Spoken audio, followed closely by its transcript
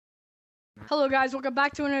Hello guys, welcome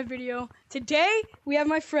back to another video. Today we have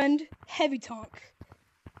my friend Heavy Tonk.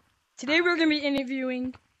 Today we're gonna be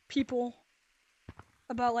interviewing people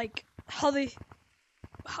about like how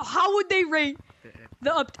would they rate the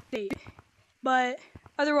update. But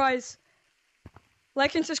otherwise,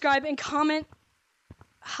 like and subscribe and comment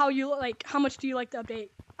how much do you like the update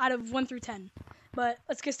out of 1 through 10. But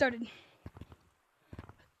let's get started.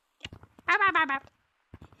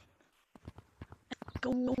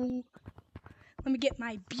 Go. Let me get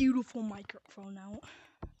my beautiful microphone out.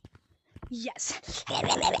 Yes.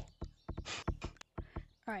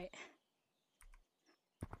 Alright.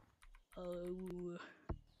 Oh.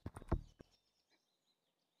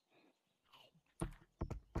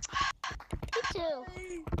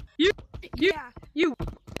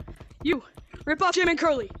 You. Rip off J-Man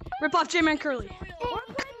Curly. Rip off J-Man Curly.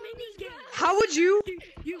 How would you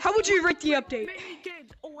rate the update?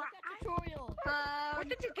 Where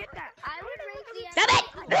did you get that? I would rate the Stop it!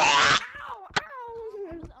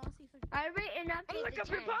 I rate an update Look to up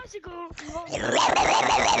your 10. popsicle.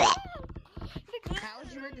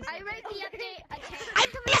 I rate the update a 10. I'm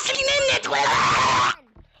listening in it.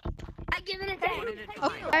 I give it a 10.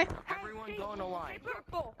 Okay. Everyone go in a line.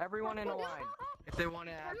 Purple. Everyone in a line. If they want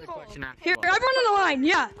to ask a question after. Here, everyone in the line.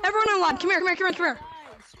 Yeah, everyone in the line. Come here.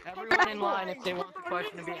 Everyone in line if they want the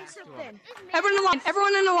question to be asked to them. Everyone in the line.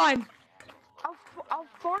 Everyone in the line. I'll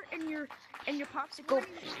fart in your popsicle.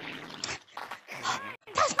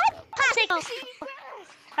 That's my popsicle.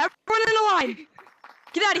 Everyone in the line.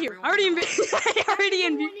 Get out of here. I already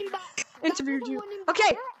interviewed you.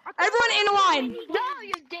 Okay, everyone in the line. No,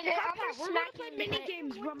 you didn't. We're gonna play mini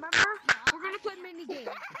games. Remember? We're gonna play mini games.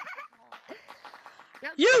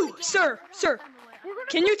 You, sir.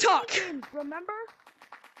 Can you talk? Remember?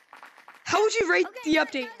 How would you rate the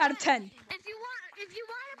update out of 10? If you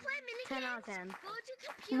want to play mini 10 games, out of 10. go to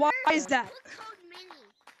computer. Why is that? Look code mini.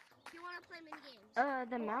 If you want to play mini games.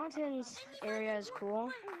 The mountains area is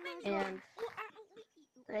cool, and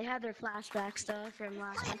they had their flashback stuff from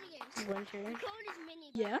last winter. The code is mini.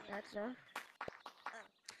 Yeah. That stuff.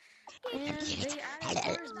 And they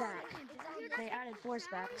added Force back. They added Force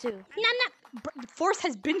back too. Force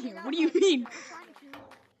has been here. What do you mean?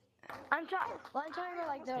 I'm talking about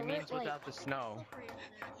like the It means like, without the snow.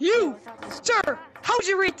 You, sir. How would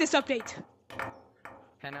you rate this update?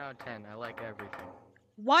 10 out of 10. I like everything.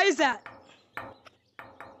 Why is that?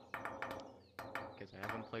 Because I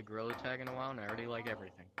haven't played Gorilla Tag in a while and I already like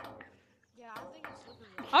everything.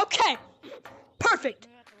 Okay. Perfect.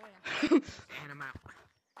 And I'm out.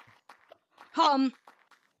 Hold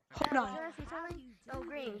on. Oh,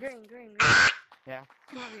 green. Yeah.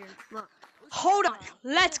 Come over here. Look. Hold on.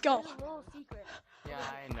 Let's go. This is a little secret. Yeah,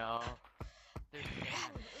 I know. This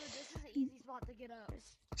is an easy spot to get up.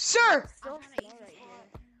 Sir. Still snow right here.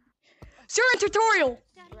 Sir in tutorial.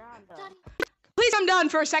 Ground up. Please come down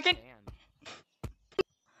for a second.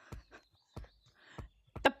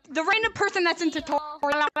 Dan. The random person that's in tutorial.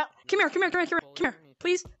 Come here.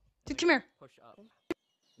 Please. Just come here. Push up. And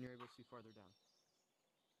you're able to see farther down.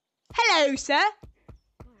 Hello, sir.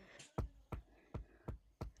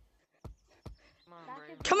 Come on,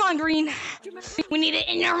 Brayden. Come on, Green. We need to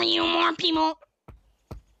interview more people.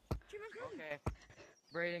 Okay.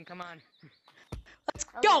 Brayden, come on. Let's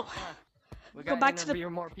go. We Go gotta back to the- interview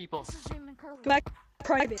more people. Go back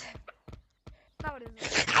private.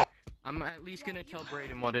 I'm at least gonna tell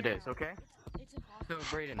Brayden what it is, okay? So,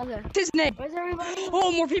 Brayden, Okay. What's his name? Where's everybody?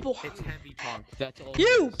 Oh, more people. it's Heavy Tonk. That's all.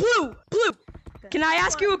 You, Blue. Can I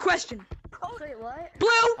ask you a question? Wait, what? Blue.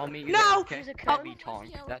 I'll meet you No. there, Here's okay? a code. Heavy Tonk.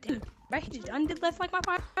 That's it. Right, just undid left like my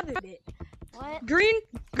father did. What? Green.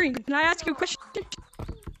 Can I ask you a question?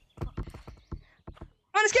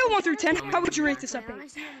 On a scale of 1 through 10, how would you rate this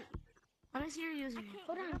update? I want to see your username.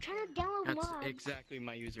 Hold on, I'm trying to download That's mods. exactly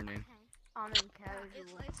my username. I'm in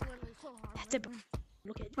casual. It's literally so hard. That's typical.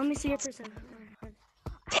 Look at Let me see your person.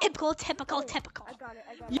 typical. I got it.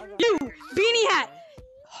 You, beanie hat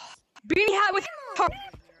with heart.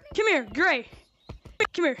 Come here, Gray.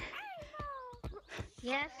 Come here.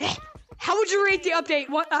 Yes. How would you rate the update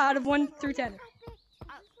out of 1 through 10?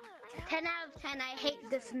 10 out of 10. I hate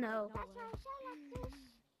the snow.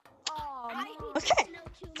 Okay.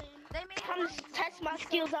 Come test my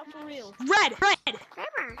skills out for real. Red.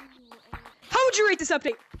 Never. How would you rate this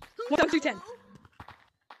update? 1 through 10. I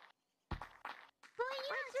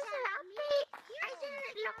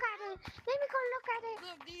didn't look at it. Let me go look at it.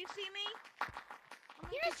 Look, do you see me?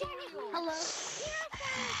 You didn't see me. Hello.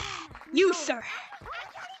 You, sir.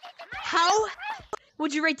 How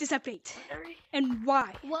would you rate this update? And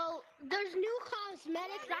why? Well, there's new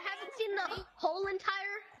cosmetics. I haven't seen the whole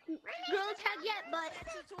entire Gorilla Tag yet, but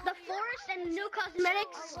the forest and new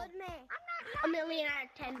cosmetics, a million out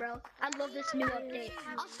of 10, bro. I love this new update.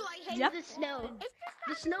 Also, I hate Yep. the snow.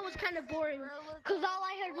 The snow was kind of boring, because all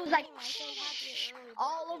I heard was like,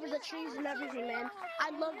 all over the trees and everything, man. I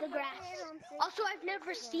love the grass. Also, I've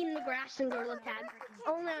never seen the grass in Gorilla Tag.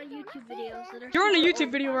 Only on YouTube videos that are. You're on a super YouTube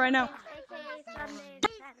old. video right now.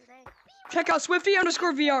 Check out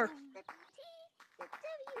Swifty_VR.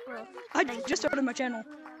 Bro. I just started my channel,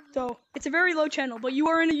 so it's a very low channel, but you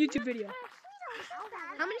are in a YouTube video.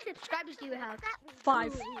 How many subscribers do you have?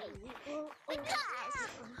 5. Are you in?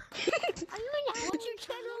 What's your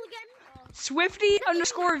channel again?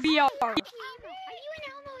 Swifty_VR. Are you in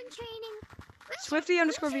Elmo in training?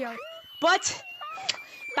 Swifty_VR. But,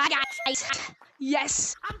 bye guys.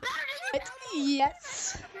 Yes. I'm better than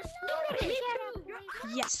Yes.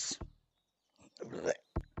 you. Yes.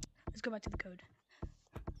 Let's go back to the code.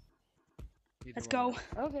 Either Let's one.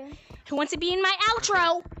 go. Okay. Who wants to be in my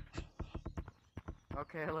outro?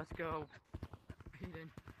 Okay, let's go. Peyton.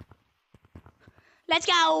 Let's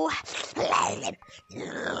go.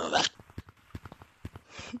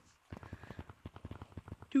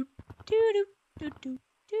 Do, do, do, do,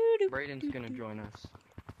 do. Brayden's gonna join us.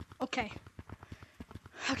 Okay.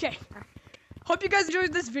 Okay. Hope you guys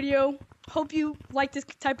enjoyed this video. Hope you like this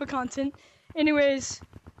type of content. Anyways,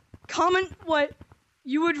 comment what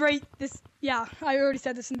you would rate this. Yeah, I already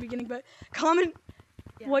said this in the beginning, but comment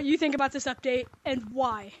what you think about this update and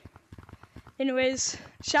why. Anyways,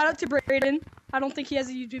 shout out to Brayden. I don't think he has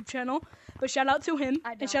a YouTube channel, but shout out to him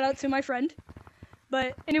I and don't. shout out to my friend.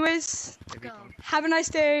 But anyways, Maybe Go. Tom. have a nice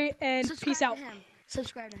day and Subscribe peace out. to him.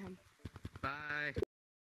 Subscribe to him.